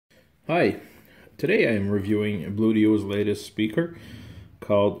Hi, today I am reviewing Bluedio's latest speaker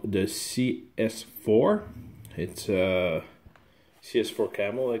called the CS-4. It's CS4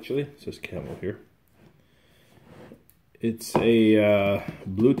 Camel, actually. It says Camel here. It's a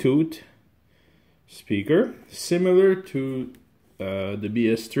Bluetooth speaker similar to the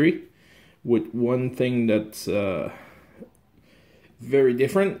BS3, with one thing that's very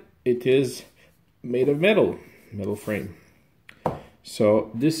different. It is made of metal frame. So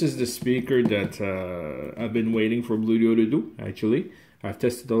this is the speaker that I've been waiting for Bluedio to do. Actually, I've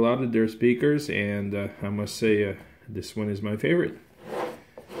tested a lot of their speakers, and I must say this one is my favorite.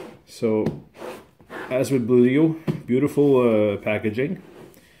 So, as with Bluedio, beautiful packaging,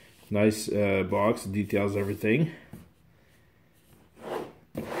 nice box, details everything.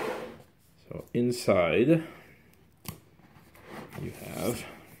 So inside you have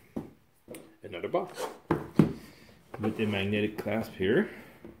another box with a magnetic clasp here.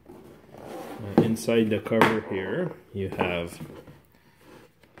 Inside the cover here you have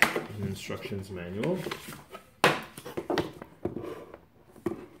an instructions manual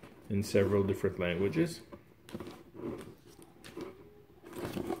in several different languages.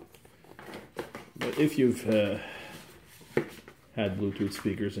 But if you've had Bluetooth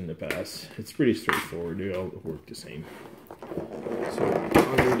speakers in the past, it's pretty straightforward. They all work the same. So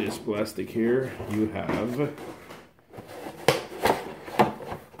under this plastic here you have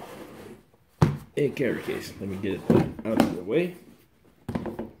a carry case. Let me get it out of the way.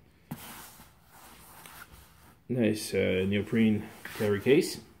 Nice neoprene carry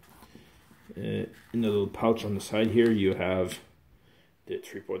case. In the little pouch on the side here you have the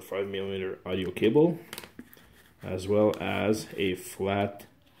 3.5mm audio cable, as well as a flat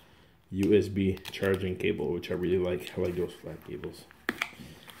USB charging cable, which I really like. I like those flat cables.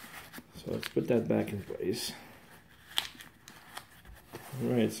 So let's put that back in place.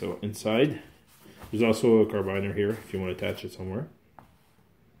 Alright, so inside there's also a carabiner here if you want to attach it somewhere.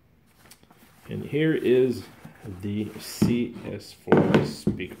 And here is the CS4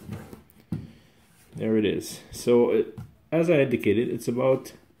 speaker. There it is. So as I indicated, it's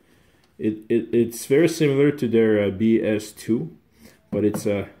about it's very similar to their BS2, but it's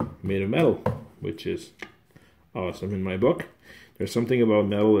made of metal, which is awesome in my book. There's something about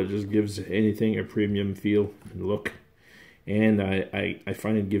metal that just gives anything a premium feel and look, and I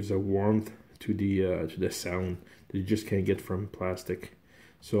find it gives a warmth to the sound that you just can't get from plastic.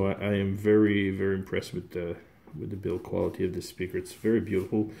 So I am very impressed with the build quality of this speaker. It's very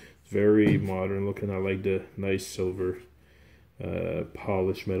beautiful, very modern looking. I like the nice silver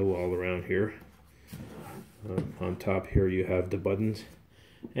polished metal all around here. On top here you have the buttons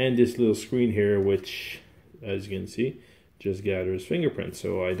and this little screen here, which, as you can see, just gathers fingerprints.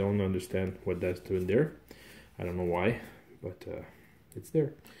 So I don't understand what that's doing there. I don't know why, but it's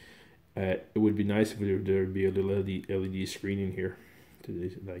there. It would be nice if there would be a little LED screen in here to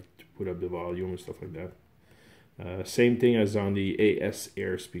put up the volume and stuff like that. Same thing as on the AS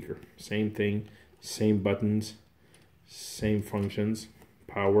Air speaker. Same thing, same buttons, same functions.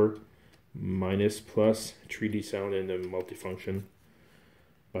 Power, minus, plus, 3D sound, and the multifunction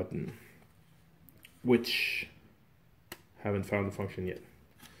button, which haven't found the function yet.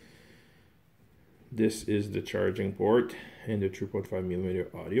 This is the charging port and the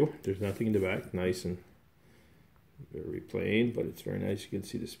 3.5mm audio. There's nothing in the back. Nice and very plain, but it's very nice. You can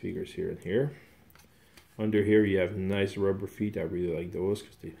see the speakers here and here. Under here you have nice rubber feet. I really like those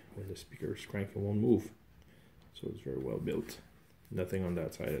because when the speaker is cranked, it won't move. So it's very well built. Nothing on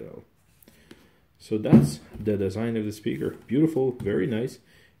that side at all. So that's the design of the speaker. Beautiful, very nice.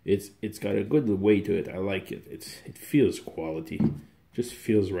 It's got a good weight to it. I like it. It feels quality. Just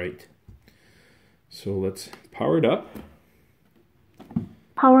feels right. So let's power it up.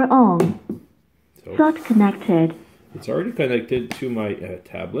 Power on. Start connected. It's already connected to my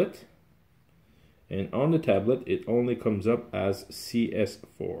tablet. And on the tablet, it only comes up as CS4.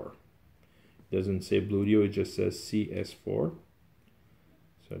 It doesn't say Bluedio, it just says CS4.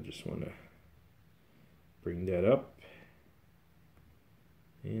 So I just want to bring that up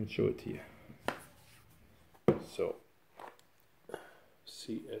and show it to you. So,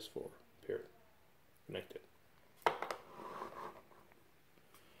 CS4, period. Connected.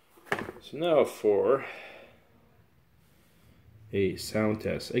 So now for a sound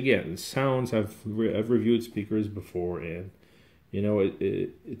test. Again, sounds, I've reviewed speakers before, and you know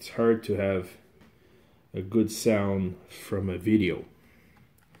it's hard to have a good sound from a video,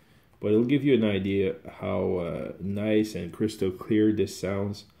 but it'll give you an idea how nice and crystal clear this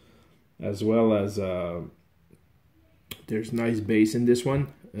sounds, as well as there's nice bass in this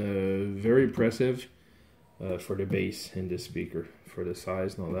one. Very impressive. for the bass in this speaker, for the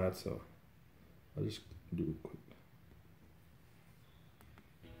size and all that. So I'll just do it quick.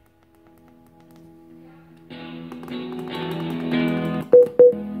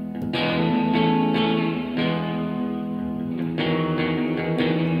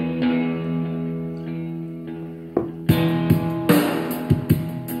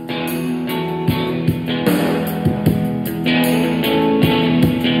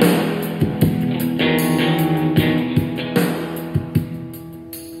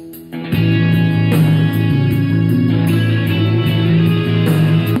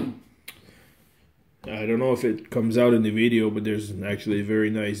 I don't know if it comes out in the video, but there's actually a very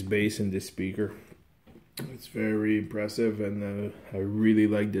nice bass in this speaker. It's very impressive, and I really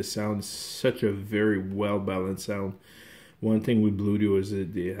like this sound. It's such a very well balanced sound. One thing with Bluedio is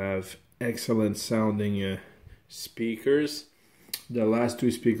that they have excellent sounding speakers. The last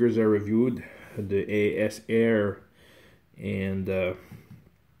two speakers I reviewed, the AS Air and the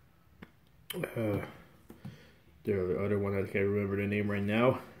other one, I can't remember the name right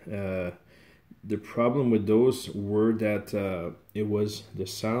now. The problem with those were that the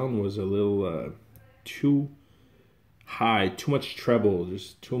sound was a little too high, too much treble,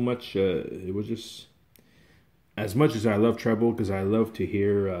 just too much. It was just, as much as I love treble, because I love to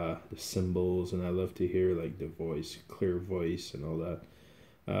hear the cymbals and I love to hear like the voice, clear voice and all that.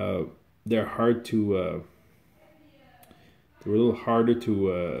 They're hard to. They were a little harder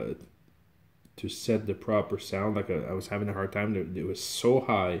to set the proper sound. Like I was having a hard time. It was so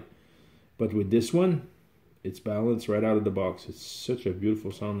high. But with this one, it's balanced right out of the box. It's such a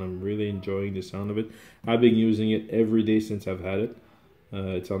beautiful sound. I'm really enjoying the sound of it. I've been using it every day since I've had it.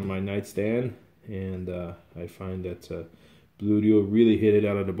 It's on my nightstand, and I find that Bluedio really hit it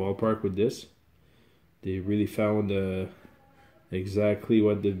out of the ballpark with this. They really found exactly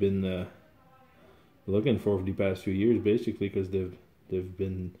what they've been looking for the past few years, basically, because they've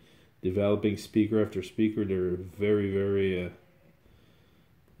been developing speaker after speaker. They're very, very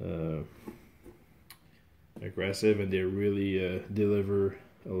aggressive, and they really deliver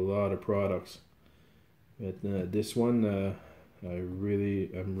a lot of products. But this one, I'm really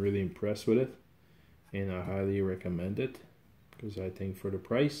impressed with it, and I highly recommend it, because I think for the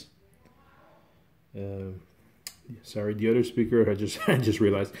price. Sorry, the other speaker I just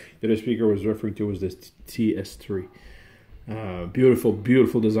realized the other speaker I was referring to was this TS3.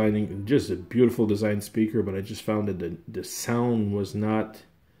 Beautiful designing, just a beautiful design speaker, but I just found that the sound was not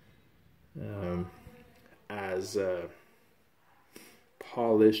as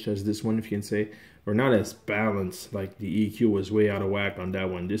polished as this one, if you can say, or not as balanced. Like the EQ was way out of whack on that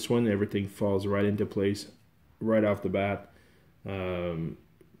one. This one, everything falls right into place right off the bat.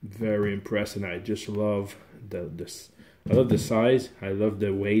 Very impressed, and I just love I love the size, I love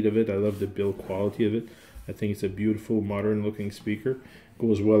the weight of it, I love the build quality of it. I think it's a beautiful, modern looking speaker.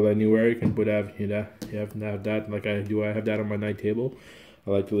 Goes well anywhere. You can have that like I do. I have that on my night table. I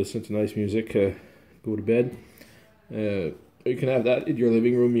like to listen to nice music, go to bed. You can have that in your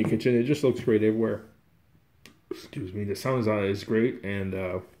living room, your kitchen. It just looks great everywhere. Excuse me. The sound is great, and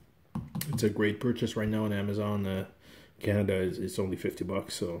it's a great purchase right now on Amazon. Canada, it's only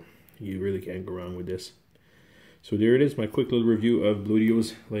 $50, so you really can't go wrong with this. So there it is, my quick little review of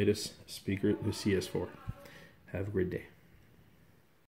Bluedio's latest speaker, the CS4. Have a great day.